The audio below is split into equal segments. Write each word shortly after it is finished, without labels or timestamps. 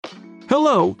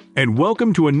Hello, and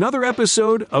welcome to another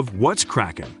episode of What's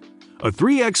Crackin', a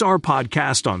 3XR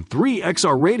podcast on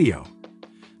 3XR Radio.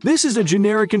 This is a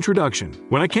generic introduction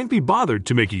when I can't be bothered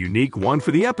to make a unique one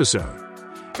for the episode.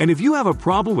 And if you have a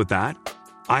problem with that,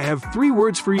 I have 3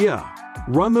 words for you.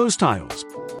 Run those tiles.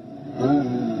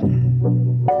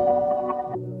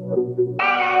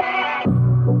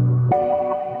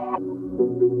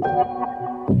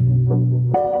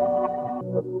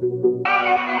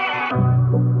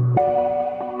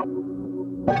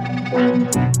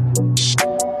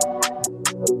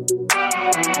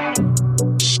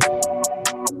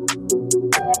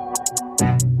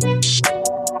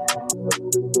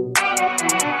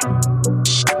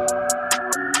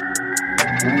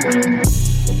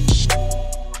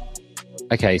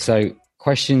 Okay, so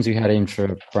questions we had in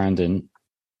for Brandon.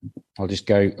 I'll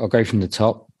go from the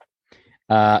top.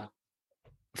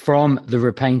 From the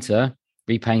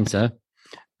repainter,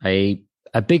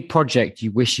 a big project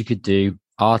you wish you could do,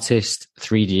 artist,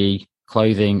 3D,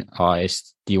 clothing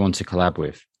artist, do you want to collab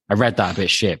with? I read that a bit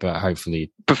shit, but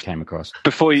hopefully it came across.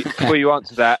 Before you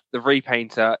answer that, the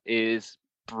repainter is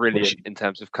brilliant in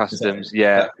terms of customs.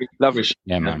 Yeah, lovely.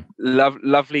 Yeah, man.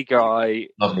 Lovely guy.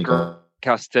 Lovely guy.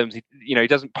 Customs. He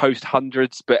doesn't post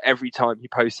hundreds, but every time he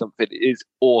posts something, it is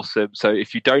awesome. So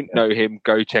if you don't know him,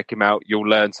 go check him out. You'll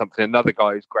learn something. Another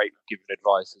guy who's great with giving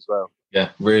advice as well. Yeah,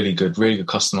 really good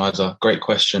customizer. Great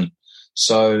question.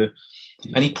 So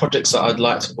any projects that I'd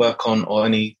like to work on or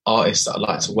any artists that I'd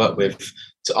like to work with,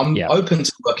 so I'm open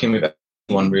to working with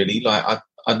anyone really.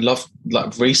 I'd love,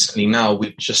 recently now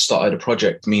we've just started a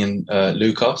project, me and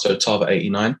Luca, so Tava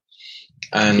 89,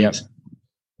 and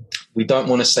we don't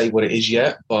want to say what it is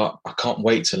yet, but I can't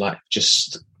wait to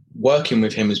just working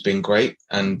with him has been great,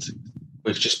 and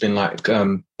we've just been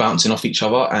bouncing off each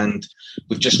other, and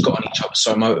we've just gotten each other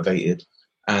so motivated.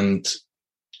 And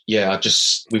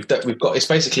we've got, it's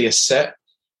basically a set,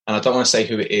 and I don't want to say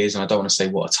who it is, and I don't want to say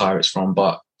what attire it's from,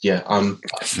 but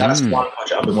that's one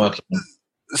project I've been working on.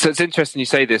 So it's interesting you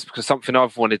say this, because something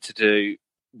I've wanted to do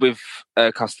with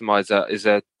a customizer is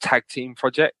a tag team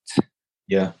project.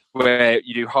 Yeah. Where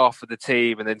you do half of the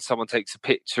team and then someone takes a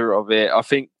picture of it. I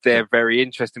think they're very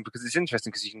interesting because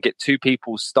you can get 2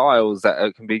 people's styles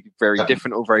that can be very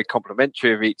different or very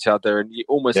complementary of each other, and you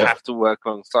almost have to work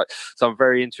alongside. So I'm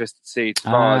very interested to see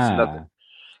another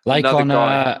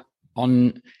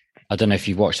on I don't know if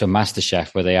you've watched on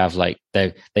MasterChef where they have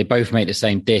they both make the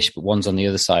same dish, but one's on the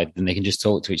other side, and they can just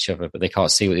talk to each other, but they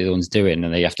can't see what the other one's doing,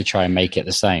 and they have to try and make it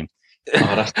the same.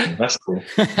 Oh, that's cool.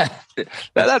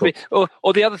 That'd be,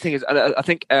 or the other thing is, I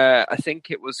think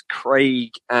it was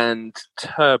Craig and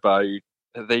Turbo.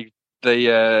 They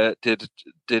did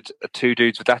a 2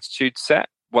 dudes with attitude set.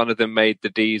 One of them made the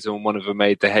diesel, and one of them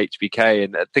made the HBK,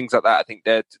 and things like that. I think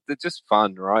they're just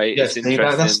fun, right? Yes,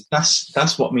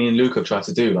 that's what me and Luca try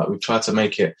to do. We've tried to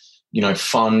make it,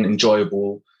 fun,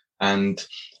 enjoyable, and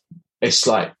it's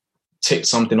tick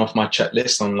something off my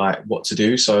checklist on what to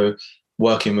do. So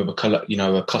working with a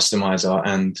customizer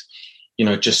and,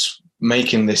 just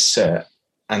making this set.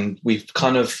 And we've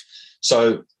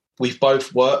we've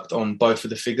both worked on both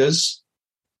of the figures.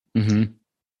 Mm-hmm.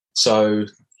 So,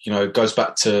 it goes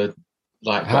back to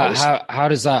how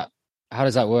does that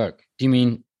work? Do you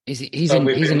mean he's in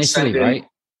Italy, right?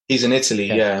 He's in Italy,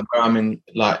 yeah. Where I'm in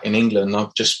England,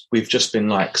 we've just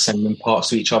been sending parts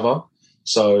to each other.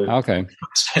 So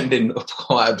spending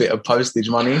quite a bit of postage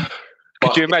money.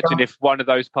 Could you imagine if one of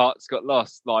those parts got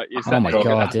lost? Oh my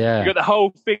god! Yeah, you got the whole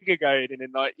figure going, and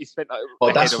then you spent.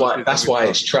 Well, that's why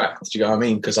it's tracked. Do you know what I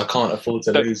mean? Because I can't afford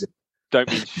to lose it. Don't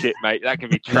be shit, mate. That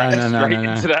can be tracked straight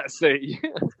into that sea.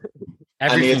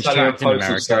 Everything's tracked in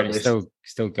America, and it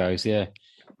still goes. Yeah.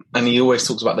 And he always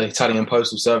talks about the Italian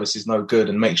postal service is no good,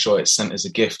 and make sure it's sent as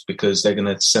a gift because they're going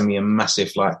to send me a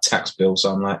massive tax bill.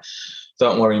 So I'm like,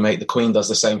 don't worry, mate. The Queen does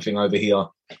the same thing over here.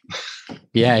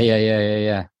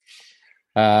 Yeah.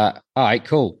 All right,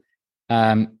 cool.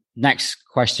 Next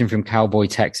question from Cowboy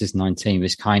Texas 19.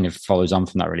 This kind of follows on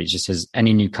from that, really. It just says,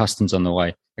 any new customs on the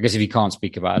way? I guess if you can't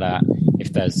speak about that,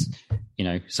 if there's,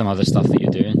 some other stuff that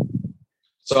you're doing.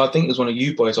 So I think there's one of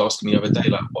you boys asking me the other day,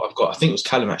 what I've got. I think it was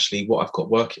Callum actually. What I've got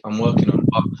I'm working on.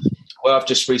 But I've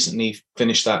just recently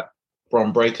finished that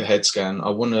Bron Breaker head scan. I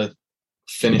want to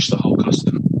finish the whole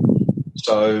custom.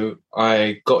 So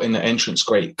I got in the entrance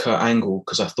grate Kurt Angle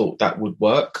because I thought that would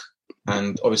work.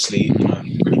 And obviously, you've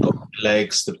already got the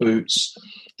legs, the boots,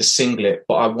 the singlet,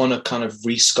 but I want to kind of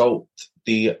resculpt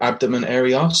the abdomen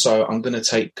area. So I'm going to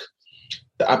take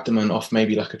the abdomen off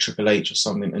maybe like a Triple H or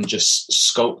something and just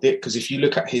sculpt it. Because if you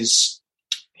look at his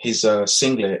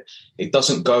singlet, it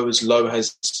doesn't go as low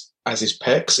as his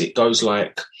pecs. It goes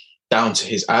like down to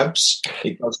his abs.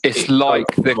 It's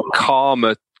like the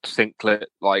Karma singlet,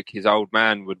 like his old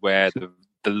man would wear,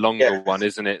 the longer one,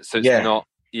 isn't it? So it's not.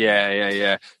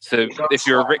 Yeah. So if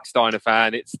you're a Rick Steiner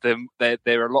fan, it's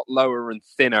they're a lot lower and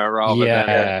thinner rather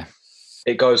than.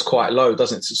 It goes quite low,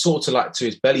 doesn't it? It's sort of like to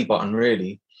his belly button,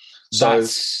 really. So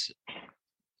that's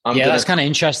kind of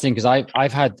interesting because I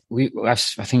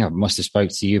think I must have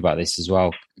spoke to you about this as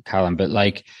well, Callum. But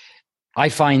like, I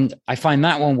find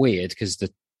that one weird because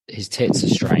his tits are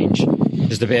strange,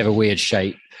 just a bit of a weird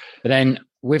shape. But then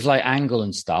with like angle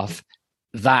and stuff,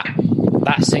 that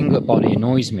singlet body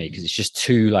annoys me because it's just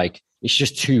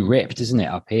too ripped, isn't it?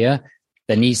 Up here,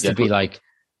 there needs to be like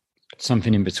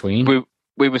something in between.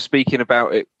 We were speaking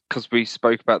about it because we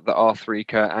spoke about the R3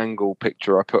 Kurt Angle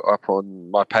picture I put up on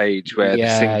my page where the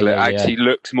singlet actually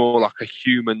looks more like a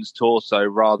human's torso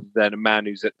rather than a man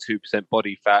who's at 2%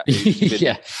 body fat.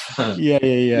 Yeah.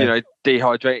 You know,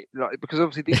 dehydrated. Like, because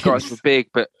obviously these guys were big,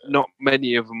 but not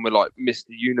many of them were like Mr.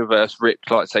 Universe ripped,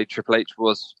 like say Triple H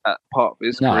was at part of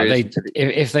his career.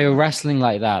 If they were wrestling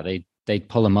like that, they'd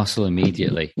pull a muscle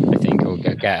immediately, I think, or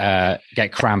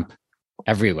get cramp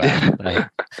everywhere.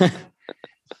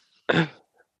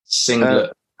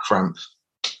 Singlet cramp.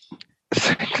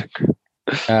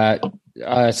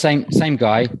 Same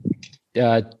guy.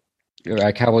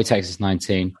 Cowboy Texas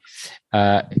 19.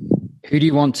 Who do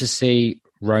you want to see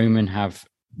Roman have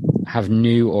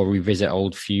new or revisit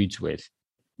old feuds with?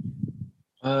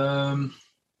 Well,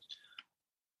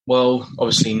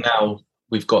 obviously now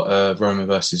we've got Roman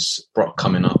versus Brock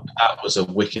coming up. That was a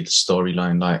wicked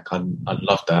storyline. Like I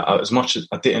loved that. As much as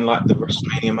I didn't like the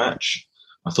WrestleMania match,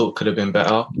 I thought it could have been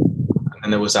better. And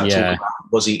then there was that talk about,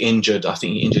 was he injured? I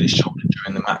think he injured his shoulder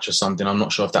during the match or something. I'm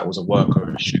not sure if that was a work or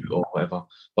a shoot or whatever.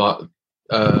 But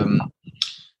I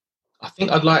think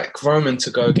I'd like Roman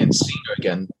to go against Cena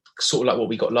again, sort of like what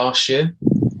we got last year.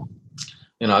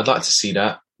 You know, I'd like to see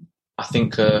that. I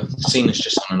think Cena's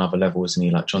just on another level, isn't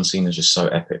he? Like John Cena's just so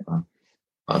epic, man.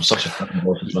 I'm such a fan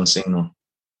of John Cena.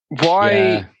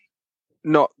 Why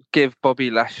not give Bobby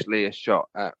Lashley a shot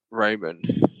at Roman?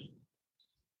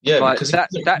 Yeah, like because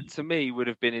that to me would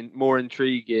have been more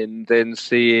intriguing than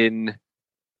seeing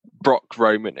Brock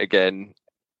Roman again.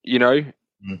 You know,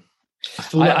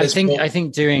 I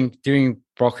think doing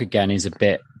Brock again is a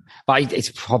bit. But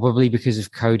it's probably because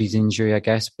of Cody's injury, I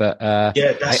guess. But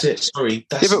that's it. Sorry,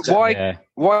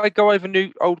 why go over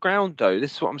new old ground though?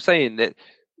 This is what I'm saying. That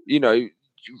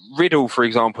Riddle, for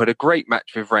example, had a great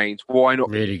match with Reigns. Why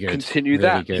not continue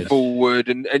that forward?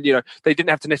 And you know, they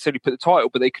didn't have to necessarily put the title,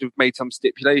 but they could have made some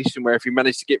stipulation where if he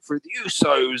managed to get through the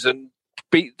Usos and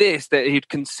beat this, that he'd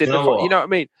consider. You know what I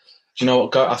mean? Do you know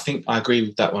what? I think I agree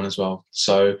with that one as well.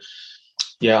 So,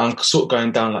 yeah, I'm sort of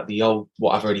going down like the old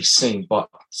what I've already seen, but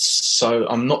so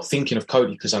I'm not thinking of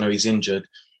Cody because I know he's injured.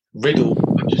 Riddle,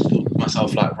 I just thought to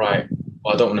myself like, right,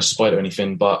 well, I don't want to spoil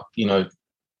anything, but you know,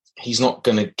 he's not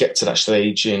going to get to that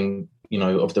stage in, you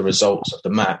know, of the results of the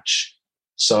match.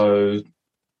 So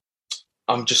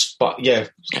going back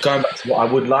to what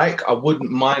I would like, I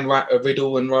wouldn't mind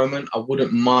Riddle and Roman. I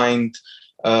wouldn't mind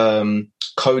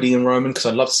Cody and Roman because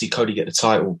I'd love to see Cody get the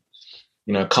title,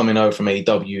 you know, coming over from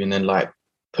AEW and then like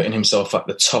putting himself at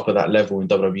the top of that level in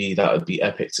WWE. That would be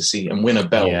epic to see and win a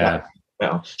belt. Yeah.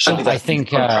 I think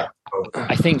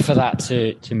for that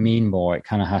to mean more, it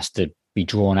kind of has to be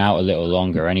drawn out a little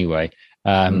longer anyway.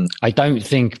 I don't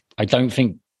think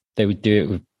they would do it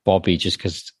with Bobby just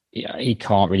because he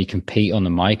can't really compete on the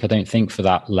mic. I don't think for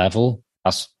that level.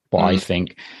 That's what I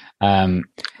think. I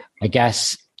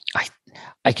guess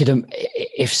I could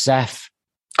if Seth.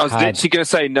 I was literally going to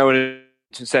say no one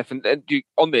to Seth, and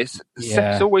on this,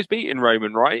 Seth's always beaten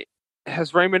Roman, right?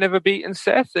 Has Roman ever beaten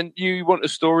Seth? And you want a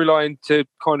storyline to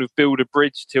kind of build a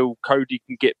bridge till Cody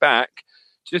can get back.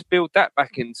 Just build that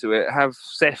back into it. Have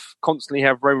Seth constantly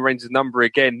have Roman Reigns' number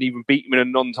again, and even beat him in a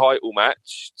non-title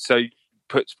match. So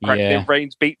puts in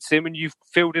Reigns beats him, and you've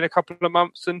filled in a couple of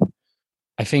months. And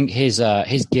I think his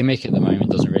gimmick at the moment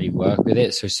doesn't really work with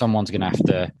it. So someone's going to have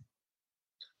to.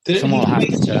 Someone will have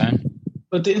to turn.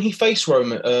 But didn't he face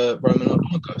Roman not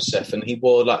long ago, Seth, and he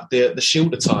wore like the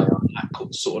Shield attire,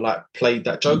 like, sort of like played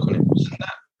that joke on him? Wasn't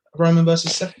that Roman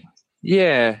versus Seth?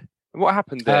 Yeah. What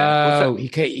happened there? Oh, he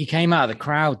came out of the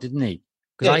crowd, didn't he?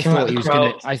 Because I thought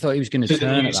he was going to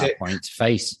turn at that point to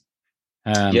face.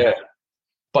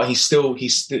 But he was still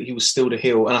the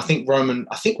heel, and I think Roman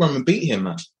beat him,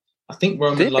 man. I think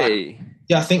Roman did he?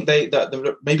 Yeah, I think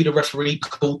maybe the referee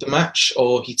called the match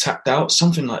or he tapped out,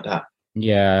 something like that.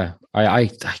 Yeah, I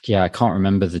can't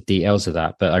remember the details of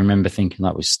that, but I remember thinking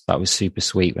that was super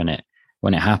sweet when it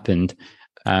happened.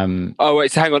 Oh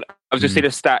wait, so hang on. I've just seen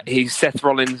a stat. Seth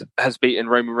Rollins has beaten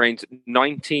Roman Reigns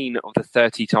 19 of the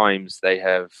 30 times they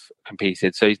have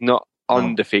competed. So he's not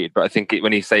undefeated, but I think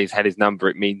when he says had his number,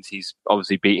 it means he's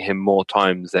obviously beat him more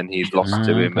times than he's lost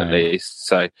to him at least.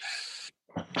 So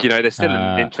there's still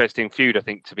an interesting feud, I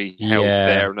think, to be held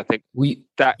there. And I think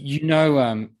their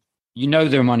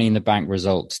Money in the Bank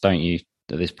results, don't you?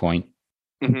 At this point,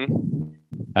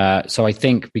 so I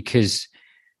think because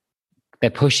they're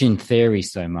pushing Theory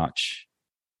so much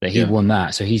that he won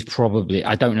that, so he's probably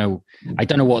I don't know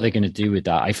what they're going to do with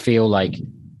that. I feel like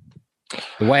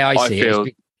the way I see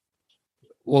it.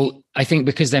 I think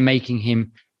because they're making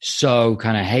him so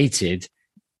kind of hated,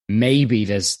 maybe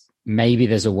there's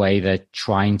a way they're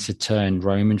trying to turn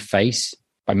Roman face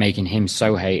by making him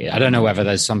so hated. I don't know whether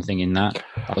there's something in that.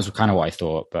 That was kind of what I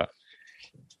thought, but.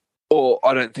 Or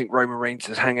I don't think Roman Reigns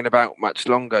is hanging about much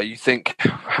longer. You think,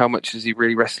 how much is he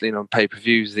really wrestling on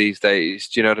pay-per-views these days?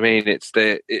 Do you know what I mean? I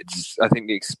think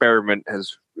the experiment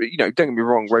has, don't get me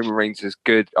wrong, Roman Reigns is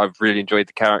good. I've really enjoyed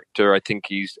the character. I think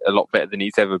he's a lot better than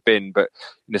he's ever been. But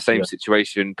in the same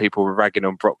situation, people were ragging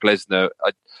on Brock Lesnar.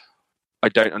 I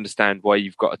don't understand why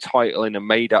you've got a title in a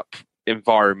made-up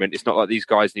environment. It's not like these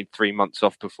guys need 3 months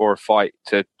off before a fight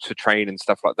to train and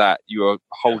stuff like that. You are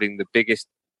holding the biggest,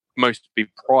 most big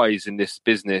prize in this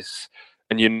business,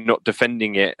 and you're not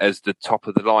defending it as the top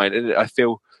of the line. And I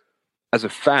feel, as a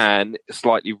fan,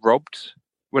 slightly robbed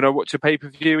when I watch a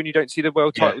pay-per-view and you don't see the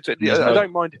world title. I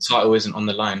don't mind. The title isn't on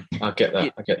the line. I get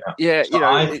that. Yeah, so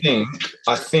I think,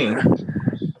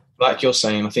 like you're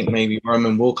saying, I think maybe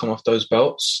Roman will come off those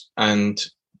belts and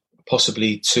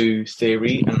possibly to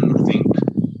Theory, and I think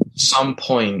at some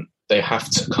point they have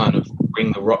to kind of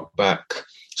bring The Rock back.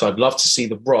 So I'd love to see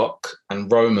The Rock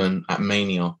and Roman at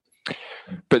Mania.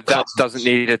 But that doesn't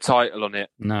need a title on it.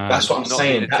 No, that's what I'm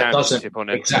saying. That doesn't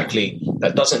exactly.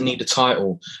 That doesn't need a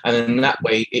title, and in that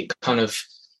way, it kind of,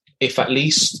 if at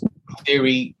least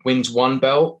Theory wins one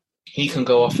belt, he can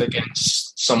go off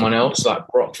against someone else, like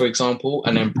Brock, for example,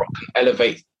 and then Brock can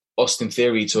elevate Austin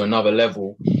Theory to another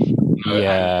level.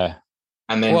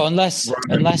 And then unless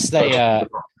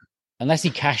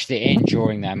he cashed it in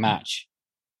during their match.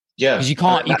 Yeah, because you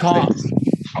can't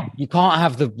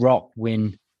have The Rock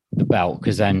win the belt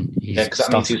because then because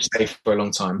that means he'll stay for a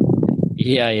long time.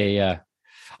 Yeah.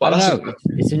 But I don't know.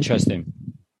 It's interesting.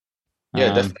 Yeah,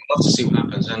 definitely. I'd love to see what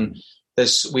happens. And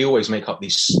we always make up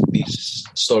these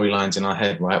storylines in our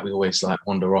head, right? We always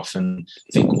wander off and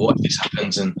think, what if this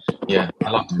happens? And I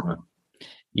love them.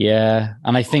 Yeah,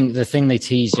 and I think the thing they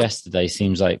teased yesterday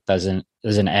seems like there's an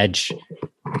Edge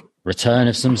return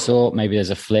of some sort. Maybe there's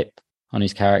a flip on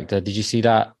his character. Did you see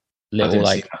that?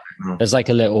 There's like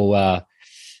a little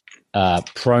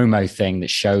promo thing that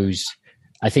shows.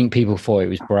 I think people thought it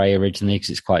was Bray originally because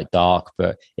it's quite dark,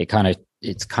 but it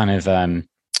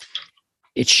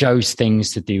shows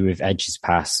things to do with Edge's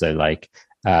past. So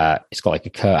it's got like a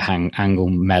Kurt Angle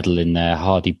medal in there,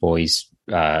 Hardy Boys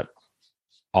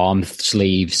arm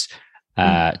sleeves,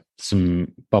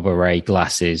 some Bubba Ray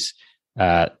glasses.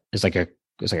 There's like a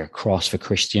cross for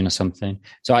Christian or something.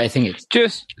 So I think it's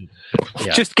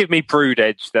just give me Brood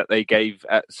Edge that they gave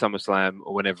at SummerSlam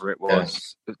or whenever it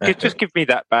was. Just give me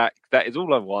that back. That is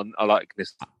all I want. I like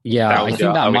this. Yeah, I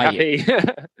think that might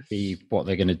be what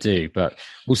they're going to do, but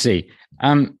we'll see.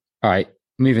 All right,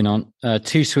 moving on.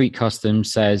 Too Sweet Custom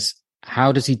says,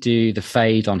 how does he do the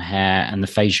fade on hair and the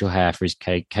facial hair for his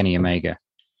Kenny Omega?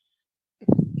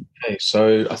 Okay,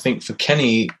 so I think for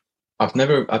Kenny, I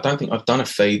don't think I've done a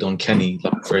fade on Kenny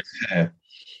for his hair.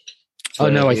 So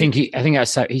I think he's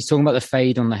talking about the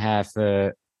fade on the hair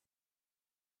for.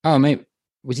 Oh, maybe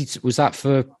was that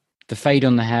for the fade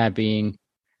on the hair being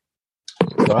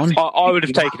gone? I would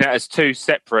have taken it as two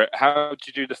separate. How do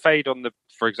you do the fade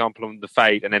for example, on the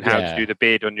fade, and then how do you do the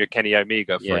beard on your Kenny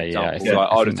Omega, for example?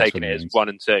 I would have taken it as 1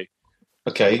 and 2.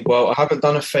 Okay, well, I haven't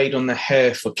done a fade on the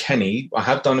hair for Kenny. I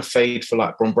have done a fade for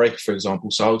Bron Breakker, for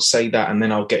example. So I would say that, and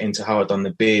then I'll get into how I've done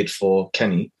the beard for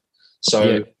Kenny.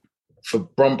 So for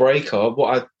Bron Breakker,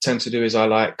 what I tend to do is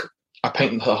I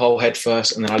paint the whole head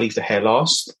first, and then I leave the hair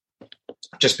last.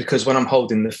 Just because when I'm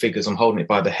holding the figures, I'm holding it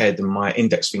by the head, and my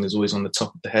index finger is always on the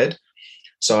top of the head.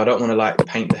 So I don't want to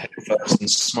paint the head first and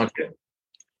smudge it.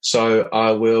 So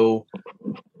I will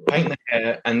paint the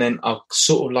hair, and then I'll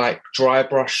sort of dry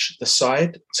brush the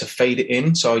side to fade it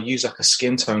in. So I'll use a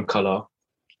skin tone color,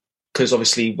 because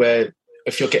obviously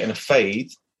if you're getting a fade,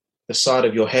 the side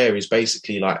of your hair is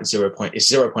basically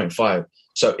 0.5.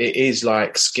 So it is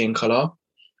skin color,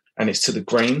 and it's to the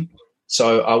grain.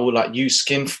 So I will use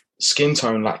skin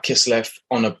tone Kislev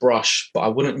on a brush, but I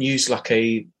wouldn't use a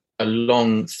a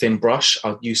long, thin brush.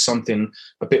 I'll use something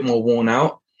a bit more worn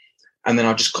out, and then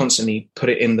I'll just constantly put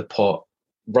it in the pot,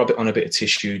 rub it on a bit of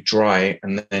tissue, dry,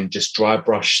 and then just dry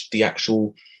brush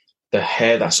the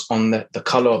hair that's on the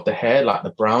color of the hair, like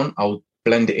the brown. I'll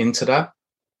blend it into that.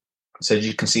 So as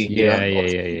you can see here,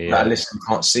 Yeah. Listen,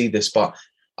 can't see this, but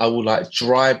I will like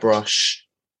dry brush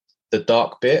the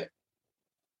dark bit,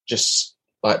 just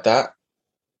like that.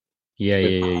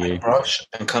 Yeah. Brush,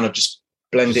 and kind of just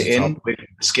blend it in with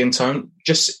the skin tone,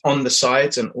 just on the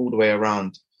sides and all the way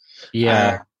around.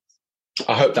 Yeah.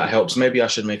 I hope that helps. Maybe I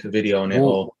should make a video on it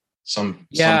or some.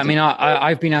 Yeah, something. I mean,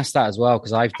 I've been asked that as well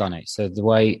because I've done it. So the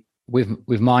way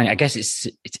with mine, I guess it's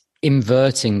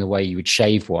inverting the way you would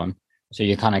shave one. So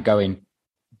you're kind of going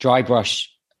dry brush,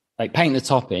 like paint the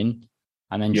top in,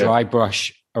 and then dry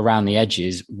brush around the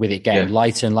edges with it getting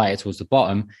lighter and lighter towards the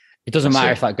bottom. It doesn't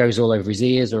matter if that goes all over his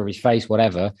ears or his face,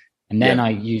 whatever. And then I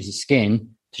use the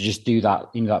skin to just do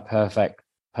that, that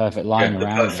perfect line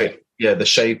around it. Yeah, the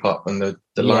shape up and the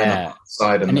line up the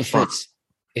side and the front.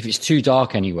 If it's too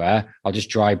dark anywhere, I'll just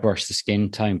dry brush the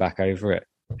skin tone back over it.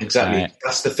 Exactly.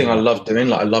 That's the thing I love doing.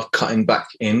 Like I love cutting back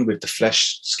in with the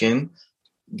flesh skin.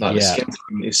 Like the skin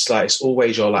tone, it's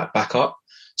always your like backup.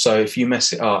 So if you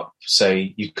mess it up,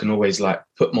 say you can always like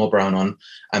put more brown on,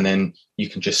 and then you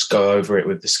can just go over it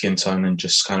with the skin tone and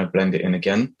just kind of blend it in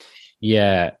again.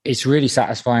 Yeah, it's really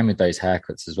satisfying with those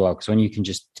haircuts as well, because when you can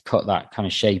just cut that kind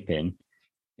of shape in,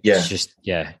 it's just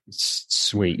it's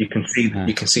sweet. You can see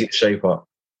the shape up.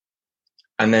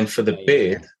 And then for the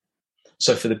beard,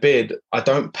 so for the beard, I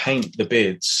don't paint the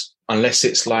beards unless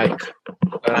it's like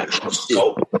an actual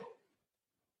sculpt.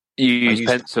 You use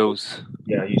pencils.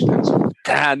 Yeah, I use pencils.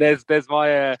 Damn, there's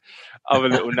my other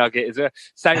little nugget. Is there?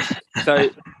 So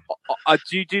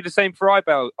do you do the same for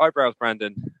eyebrows,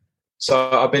 Brandon?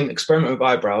 So I've been experimenting with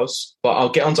eyebrows, but I'll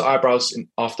get onto eyebrows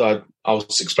after I'll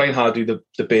explain how I do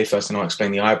the beard first, and I'll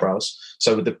explain the eyebrows.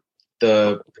 So with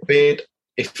the beard,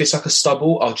 if it's like a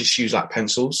stubble, I'll just use like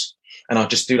pencils, and I'll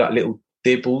just do like little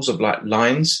dibbles of like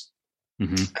lines.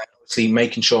 Mm-hmm. And obviously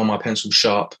making sure my pencil's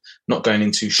sharp, not going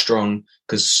in too strong,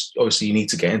 because obviously you need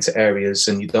to get into areas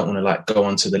and you don't want to like go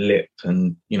onto the lip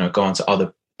and, go onto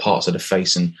other parts of the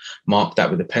face and mark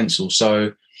that with a pencil.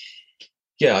 So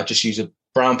yeah, I just use a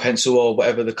brown pencil or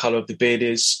whatever the color of the beard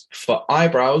is. For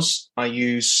eyebrows,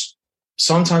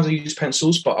 sometimes I use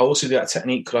pencils, but I also do that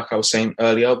technique, like I was saying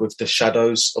earlier, with the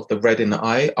shadows of the red in the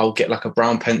eye. I'll get like a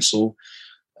brown pencil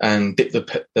and dip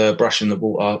the brush in the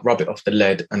water, rub it off the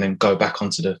lead, and then go back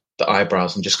onto the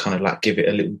eyebrows and just kind of like give it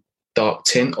a little dark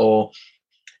tint. Or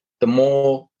the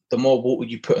more water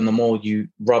you put and the more you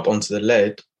rub onto the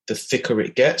lead, the thicker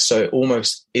it gets. So it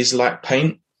almost is like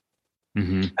paint.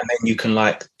 Mm-hmm. And then you can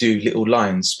like do little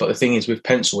lines. But the thing is, with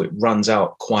pencil, it runs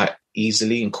out quite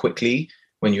easily and quickly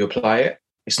when you apply it.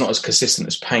 It's not as consistent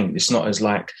as paint. It's not as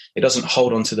like, it doesn't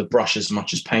hold onto the brush as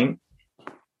much as paint.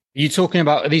 Are you talking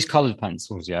about these coloured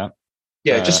pencils, yeah?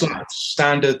 Yeah, just like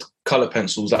standard colour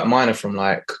pencils. Like mine are from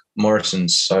like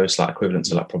Morrison's, so it's like equivalent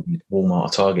to like probably Walmart or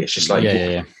Target. It's just like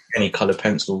any colour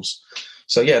pencils.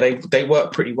 So yeah, they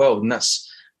work pretty well, and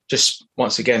that's just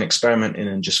once again experimenting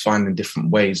and just finding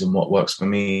different ways and what works for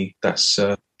me. That's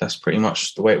pretty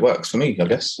much the way it works for me, I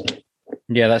guess.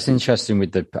 Yeah, that's interesting.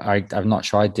 I've not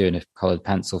tried doing a coloured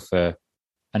pencil for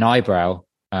an eyebrow.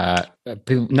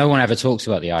 No one ever talks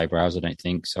about the eyebrows, I don't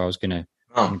think. So I was going to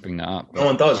bring that up. No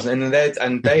one does,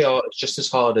 and they are just as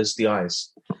hard as the eyes.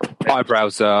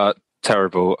 Eyebrows are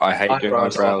terrible. I hate doing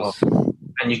eyebrows.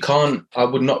 And I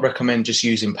would not recommend just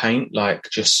using paint, like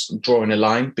just drawing a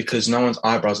line, because no one's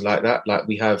eyebrows are like that. Like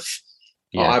we have,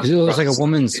 because it looks like a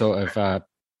woman's sort of,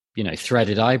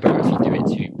 threaded eyebrow if you do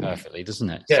it too perfectly, doesn't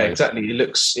it? Yeah, exactly. It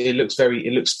looks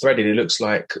threaded. It looks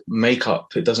like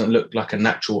makeup. It doesn't look like a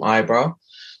natural eyebrow.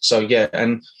 So yeah,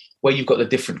 and where you've got the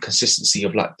different consistency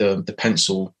of like the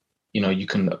pencil, you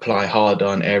can apply harder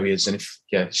on areas. And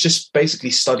it's just basically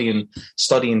studying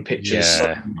pictures,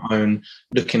 studying your own,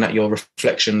 looking at your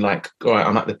reflection. Like, all right,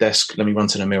 I'm at the desk. Let me run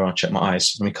to the mirror, check my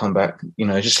eyes. Let me come back.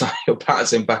 Just like you're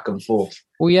bouncing back and forth.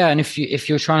 Well, yeah, and if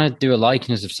you're trying to do a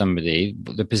likeness of somebody,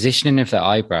 the positioning of their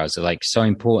eyebrows are like so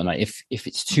important. Like if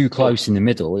it's too close in the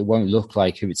middle, it won't look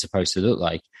like who it's supposed to look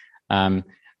like.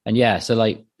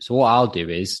 So what I'll do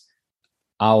is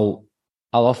I'll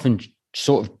often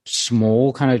sort of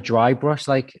small kind of dry brush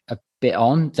like a bit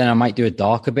on, then I might do a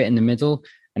darker bit in the middle,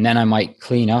 and then I might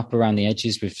clean up around the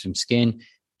edges with some skin,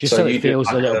 just so it feels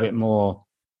a little bit more.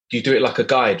 Do you do it like a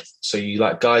guide? So you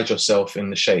like guide yourself in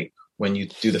the shape when you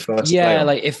do the first layer?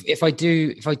 Like if I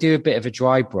do a bit of a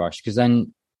dry brush, because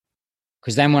then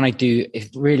when I do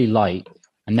it's really light,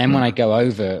 and then when I go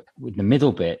over with the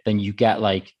middle bit, then you get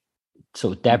like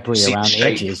sort of debris around the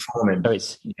edges. Forming. So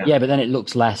it's but then it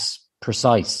looks less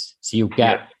precise. So you'll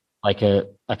get like a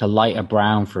lighter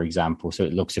brown, for example, so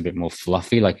it looks a bit more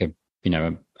fluffy, like a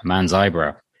man's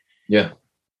eyebrow. Yeah,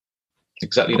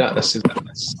 exactly that. That's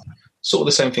sort of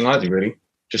the same thing I do, really.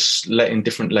 Just let in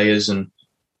different layers and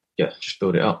just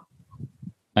build it up.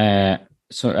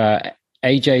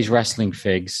 AJ's Wrestling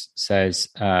Figs says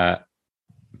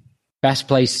best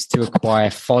place to acquire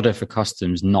fodder for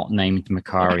customs not named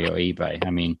Macari or eBay. I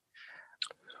mean,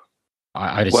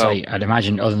 I'd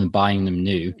imagine other than buying them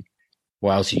new,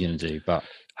 what else are you going to do? But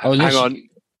hang on.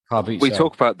 We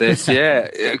talk about this, I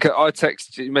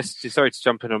texted you, messaged you. Sorry to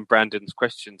jump in on Brandon's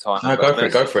question time. No,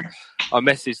 go for it. I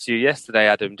messaged you yesterday,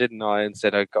 Adam, didn't I? And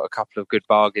said I got a couple of good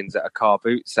bargains at a car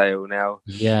boot sale now.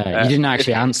 Yeah, you didn't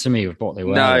actually answer me with what they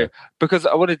were. No, because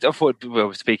I thought we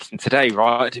were speaking today,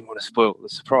 right? I didn't want to spoil the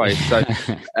surprise. So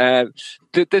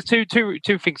there's two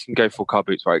things you can go for car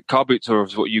boots, right? Car boots are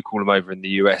what you call them over in the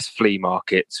US, flea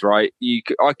markets, right?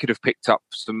 I could have picked up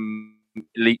some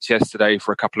Elites yesterday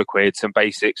for a couple of quid, some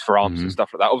basics for arms and stuff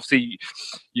like that. Obviously,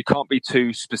 you can't be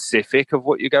too specific of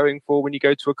what you're going for when you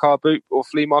go to a car boot or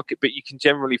flea market, but you can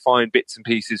generally find bits and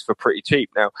pieces for pretty cheap.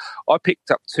 Now, I picked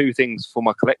up two things for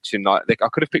my collection. I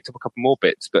could have picked up a couple more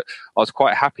bits, but I was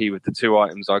quite happy with the two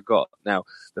items I got. Now,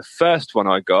 the first one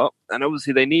I got, and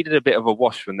obviously they needed a bit of a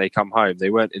wash when they come home.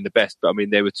 They weren't in the best, but I mean,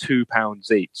 they were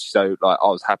 £2 each, so I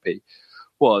was happy,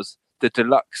 was the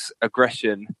Deluxe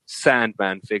Aggression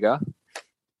Sandman figure,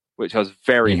 which I was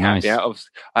very happy out of.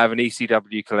 I have an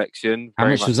ECW collection. How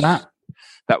much was that?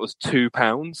 That was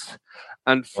 £2,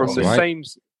 and from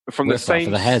the same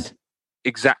for the head.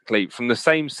 Exactly, from the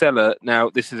same seller.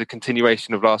 Now, this is a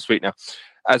continuation of last week. Now,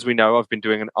 as we know, I've been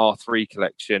doing an R3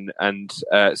 collection, and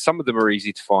some of them are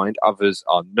easy to find, others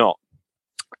are not.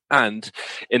 And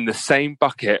in the same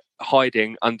bucket,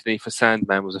 hiding underneath a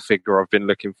Sandman, was a figure I've been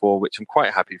looking for, which I'm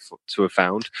quite happy to have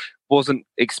found. Wasn't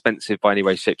expensive by any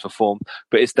way, shape, or form,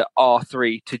 but it's the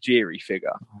R3 Tajiri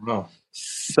figure. Oh.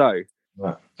 So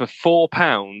for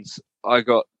 £4, I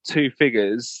got two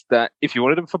figures that, if you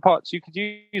wanted them for parts, you could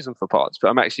use them for parts. But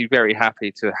I'm actually very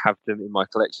happy to have them in my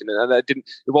collection. And it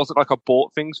wasn't like I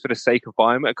bought things for the sake of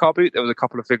buying them at a car boot. There was a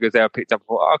couple of figures there I picked up and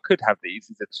thought, I could have these.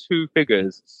 These are two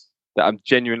figures that I'm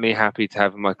genuinely happy to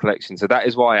have in my collection. So that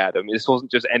is why, Adam, this wasn't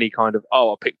just any kind of,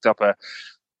 I picked up a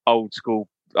old school,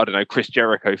 I don't know, Chris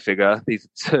Jericho figure. These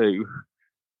are two,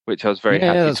 which I was very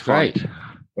happy to find.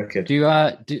 Great.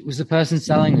 Okay. Was the person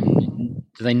selling them,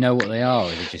 do they know what they are? Or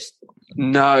is it just...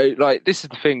 No, this is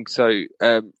the thing. So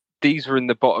these were in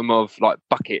the bottom of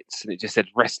buckets, and it just said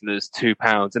wrestlers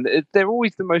 £2, and they're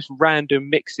always the most random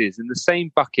mixes. In the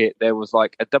same bucket, there was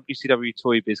a WCW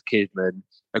Toy Biz Kidman,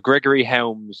 a Gregory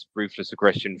Helms Ruthless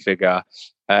Aggression figure.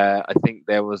 I think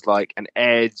there was an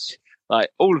Edge.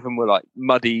 All of them were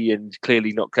muddy and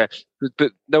clearly not clear,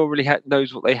 but no one really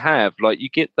knows what they have. You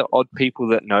get the odd people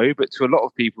that know, but to a lot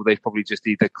of people, they've probably just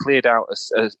either cleared out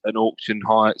an auction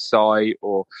site,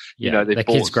 or they've their bought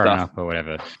kids growing stuff up or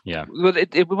whatever. Yeah, well,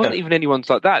 it wasn't even anyone's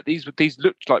like that. These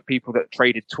looked like people that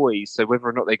traded toys. So whether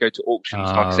or not they go to auctions,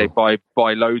 like I say,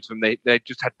 buy loads of them, they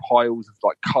just had piles of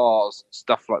cars and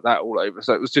stuff like that all over.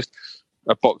 So it was just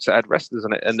a box that had wrestlers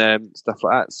on it and stuff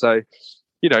like that. So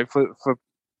for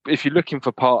if you're looking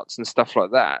for parts and stuff like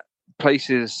that,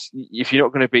 places, if you're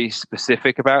not going to be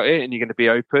specific about it and you're going to be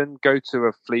open, go to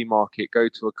a flea market, go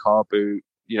to a car boot,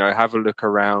 have a look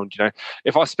around.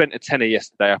 If I spent a tenner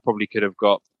yesterday, I probably could have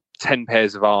got 10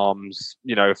 pairs of arms,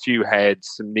 a few heads,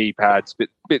 some knee pads,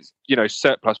 bits,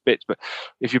 surplus bits. But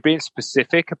if you're being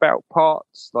specific about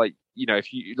parts,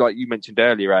 if you, like you mentioned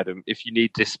earlier, Adam, if you need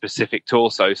this specific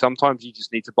torso, sometimes you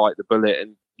just need to bite the bullet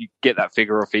and you get that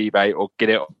figure off eBay or get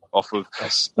it off of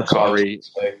Macari,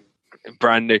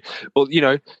 brand new. Well,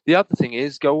 the other thing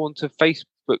is go onto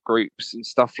Facebook groups and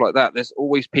stuff like that. There's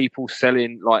always people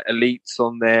selling elites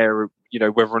on there,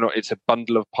 whether or not it's a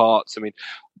bundle of parts. I mean,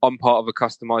 I'm part of a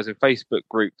customizing Facebook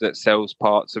group that sells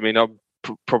parts. I mean, I'm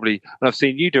probably, and I've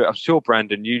seen you do it, I'm sure,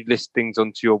 Brandon, you list things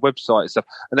onto your website and stuff,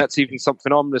 and that's even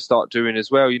something I'm going to start doing as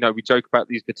well. We joke about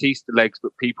these Batista legs,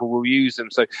 but people will use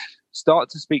them. So start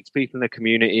to speak to people in the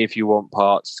community. If you want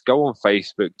parts, go on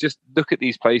Facebook, just look at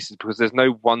these places, because there's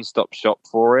no one-stop shop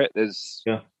for it.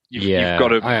 You've got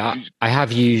to. I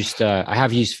have used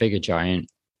Figure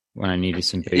Giant when I needed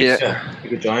some boots. Yeah,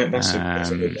 Figure Giant, that's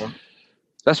a good one.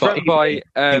 That's run by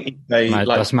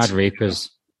that's Mad Reapers.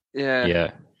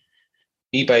 Yeah.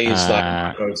 eBay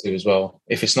is go-to as well.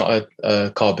 If it's not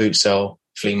a car boot sale,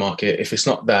 flea market, if it's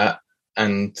not that,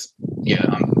 and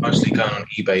I'm mostly going on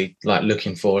eBay,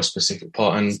 looking for a specific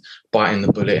part and biting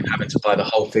the bullet and having to buy the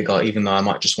whole figure, even though I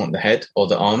might just want the head or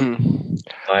the arm.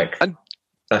 Like, and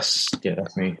that's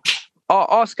me.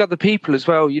 I'll ask other people as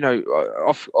well.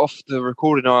 Off the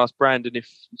recording, I asked Brandon if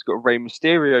he's got a Rey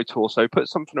Mysterio torso. Put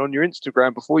something on your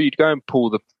Instagram before you'd go and pull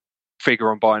the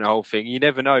figure on buying the whole thing. You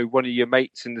never know. One of your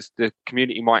mates in the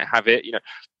community might have it.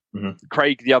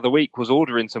 Craig the other week was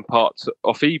ordering some parts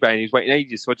off eBay and he was waiting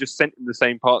ages. So I just sent him the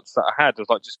same parts that I had. I was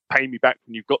like, just pay me back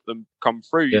when you've got them come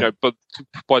through, but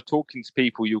by talking to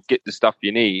people, you'll get the stuff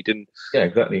you need. And yeah,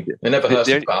 exactly. It never hurts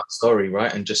to about a story,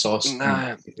 right? And just ask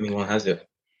if anyone has it.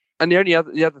 And the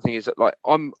other thing is that, like,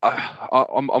 I'm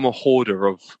a hoarder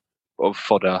of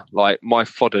fodder. Like, my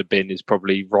fodder bin is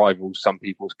probably rivals some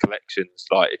people's collections.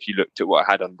 Like, if you looked at what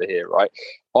I had under here, right?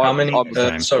 How many?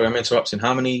 Sorry, I'm interrupting.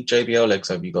 How many JBL legs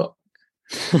have you got?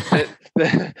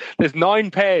 There's 9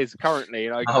 pairs currently.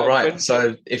 Right.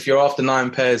 So if you're after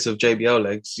 9 pairs of JBL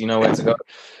legs, you know where to go.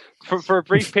 For a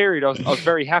brief period, I was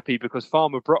very happy because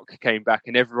Farmer Brock came back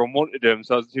and everyone wanted them.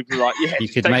 So people were like, "Yeah, you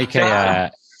could make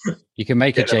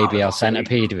a JBL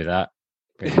centipede with that,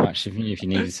 pretty much, if you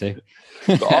needed to."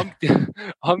 But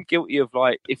I'm guilty of,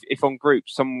 like, if on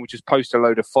groups someone would just post a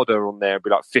load of fodder on there and be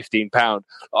like £15.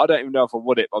 I don't even know if I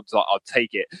want it, but I'm just like, I'll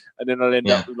take it, and then I'll end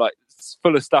up with, like,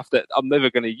 full of stuff that I'm never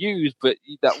going to use. But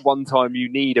that one time you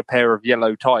need a pair of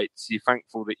yellow tights, you're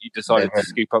thankful that you decided to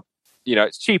scoop up.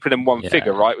 It's cheaper than one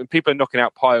figure, right? When people are knocking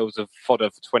out piles of fodder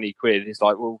for 20 quid, it's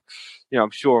like, well, I'm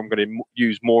sure I'm going to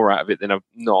use more out of it than I'm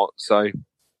not. So,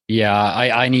 yeah,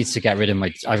 I need to get rid of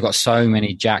I've got so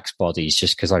many Jax bodies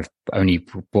just because I've only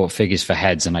bought figures for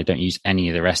heads and I don't use any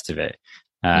of the rest of it.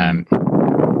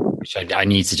 Which I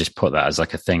need to just put that as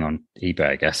like a thing on eBay,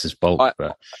 I guess, as bulk.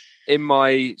 But in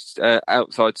my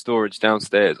outside storage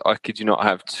downstairs, I kid you not,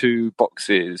 have 2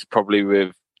 boxes, probably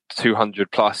with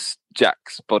 200 plus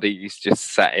Jax bodies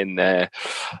just sat in there,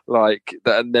 like,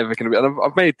 that are never going to be. And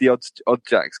I've made the odd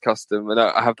Jax custom, and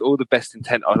I have all the best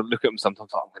intent. I look at them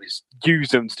sometimes, I'm going to use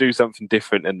them to do something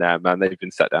different, and now, man, they've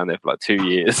been sat down there for like 2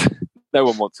 years. No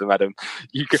one wants them, Adam.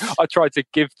 I tried to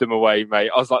give them away,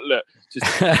 mate. I was like, look, just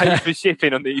pay for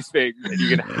shipping on these things and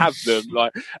you can have them.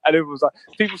 Like, and it was like,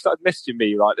 people started messaging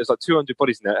me, like, there's like 200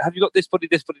 bodies in there. Have you got this body,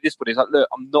 this body, this body? It's like, look,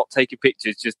 I'm not taking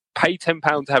pictures. Just pay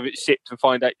 £10 to have it shipped and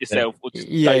find out yourself, or just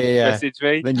message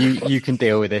me. Then you can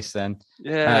deal with this then.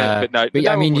 Yeah, but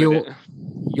I mean, you're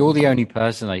the only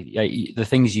person, like, the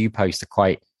things you post are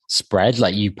quite spread.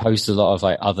 Like, you post a lot of,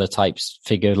 like, other types,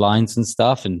 figure lines and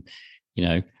stuff, and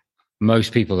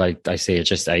most people I see are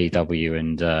just AEW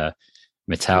and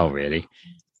Mattel, really.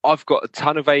 I've got a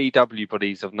ton of AEW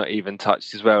bodies I've not even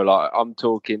touched as well. Like, I'm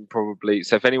talking probably.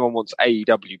 So if anyone wants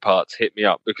AEW parts, hit me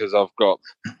up, because I've got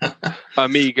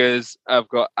Amigas, I've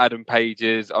got Adam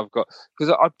Pages,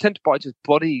 because I tend to buy just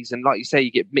bodies, and like you say,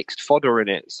 you get mixed fodder in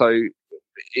it, so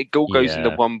it all goes into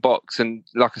one box. And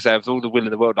like I say, with all the will in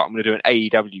the world, like, I'm going to do an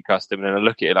AEW custom, and then I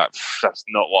look at it like, that's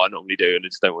not what I normally do, and I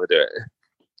just don't want to do it.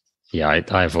 Yeah,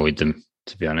 I avoid them,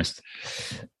 to be honest.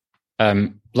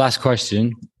 Last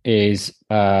question is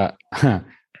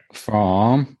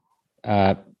from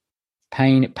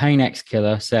Pain X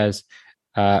Killer says,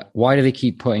 why do they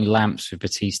keep putting lamps with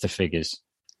Batista figures?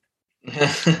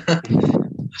 That's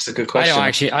a good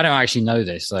question. I don't actually know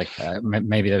this. Like,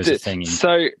 maybe there was a thing.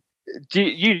 So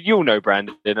you'll know,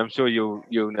 Brandon. I'm sure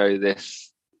you'll know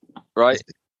this, right?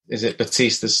 Is it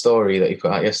Batista's story that you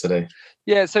put out yesterday?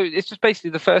 Yeah, so it's just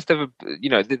basically the first ever,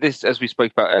 this, as we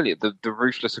spoke about earlier, the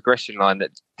ruthless aggression line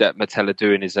that Mattel are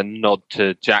doing is a nod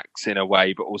to Jax in a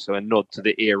way, but also a nod to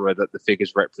the era that the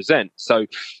figures represent. So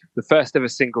the first ever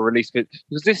single release,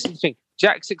 because this is the thing,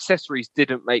 Jax accessories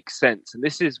didn't make sense, and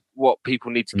this is what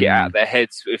people need to get out of their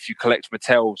heads if you collect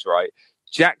Mattels, right?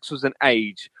 Jax was an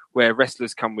age where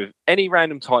wrestlers come with any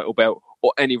random title belt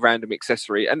or any random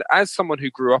accessory, and as someone who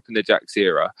grew up in the Jax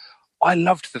era, I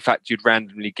loved the fact you'd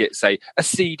randomly get, say, a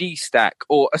CD stack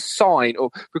or a sign,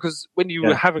 or because when you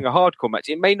were having a hardcore match,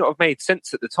 it may not have made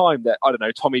sense at the time that, I don't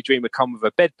know, Tommy Dreamer come with a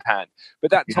bedpan.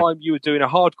 But that time you were doing a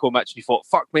hardcore match and you thought,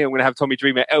 fuck me, I'm going to have Tommy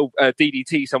Dreamer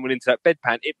DDT someone into that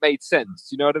bedpan. It made sense.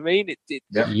 You know what I mean? It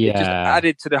just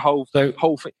added to the whole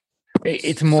thing.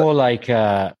 It's more like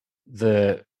the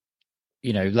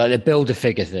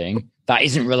Build-A-Figure thing that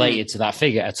isn't related to that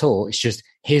figure at all. It's just,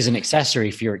 here's an accessory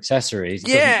for your accessories. It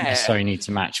doesn't necessarily need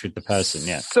to match with the person.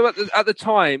 Yeah. So at the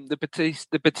time, the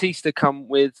Batista come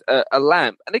with a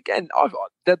lamp, and again,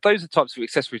 those are types of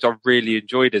accessories I really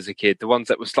enjoyed as a kid. The ones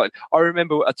that were slightly. I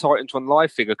remember a Titantron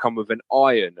Live figure come with an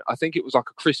iron. I think it was like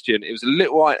a Christian. It was a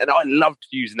little iron, and I loved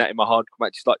using that in my hardcore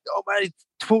matches. Like, oh man, he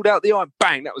pulled out the iron,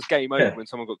 bang! That was game over when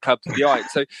someone got clubbed with the iron.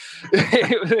 So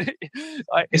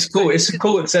it's cool. It's a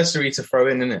cool accessory to throw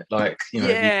in, isn't it? Like,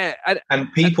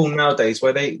 and people nowadays,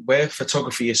 where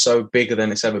photography is so bigger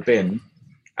than it's ever been,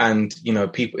 and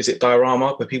people, is it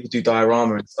diorama, where people do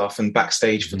diorama and stuff, and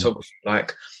backstage photography,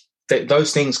 like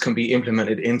those things can be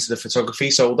implemented into the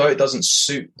photography. So although it doesn't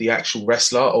suit the actual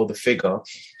wrestler or the figure,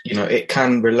 it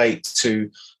can relate to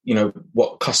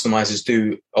what customizers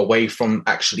do away from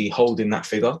actually holding that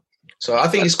figure. So I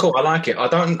think it's cool. I like it. I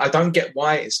don't get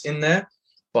why it's in there,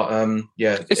 but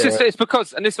it's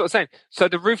because, and this is what I'm saying. So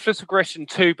the Ruthless Aggression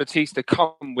 2 Batista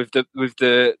come with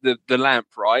the lamp,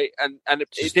 right? And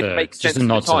it didn't make sense. Just a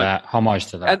nod to that, homage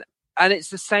to that. And it's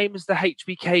the same as the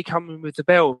HBK coming with the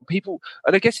belt. People,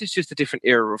 and I guess it's just a different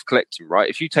era of collecting, right?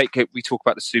 If you take it, we talk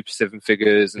about the Super 7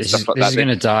 figures and stuff like that. This is going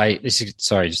to die.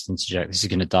 Sorry, just to interject. This is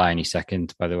going to die any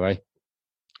second, by the way.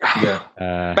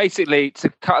 Yeah. Basically, to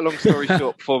cut a long story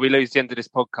short before we lose the end of this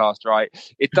podcast, right?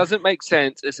 It doesn't make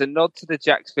sense. It's a nod to the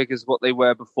Jakks figures, what they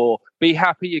were before. Be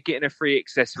happy you're getting a free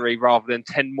accessory rather than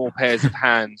 10 more pairs of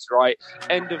hands, right?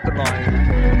 End of the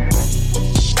line.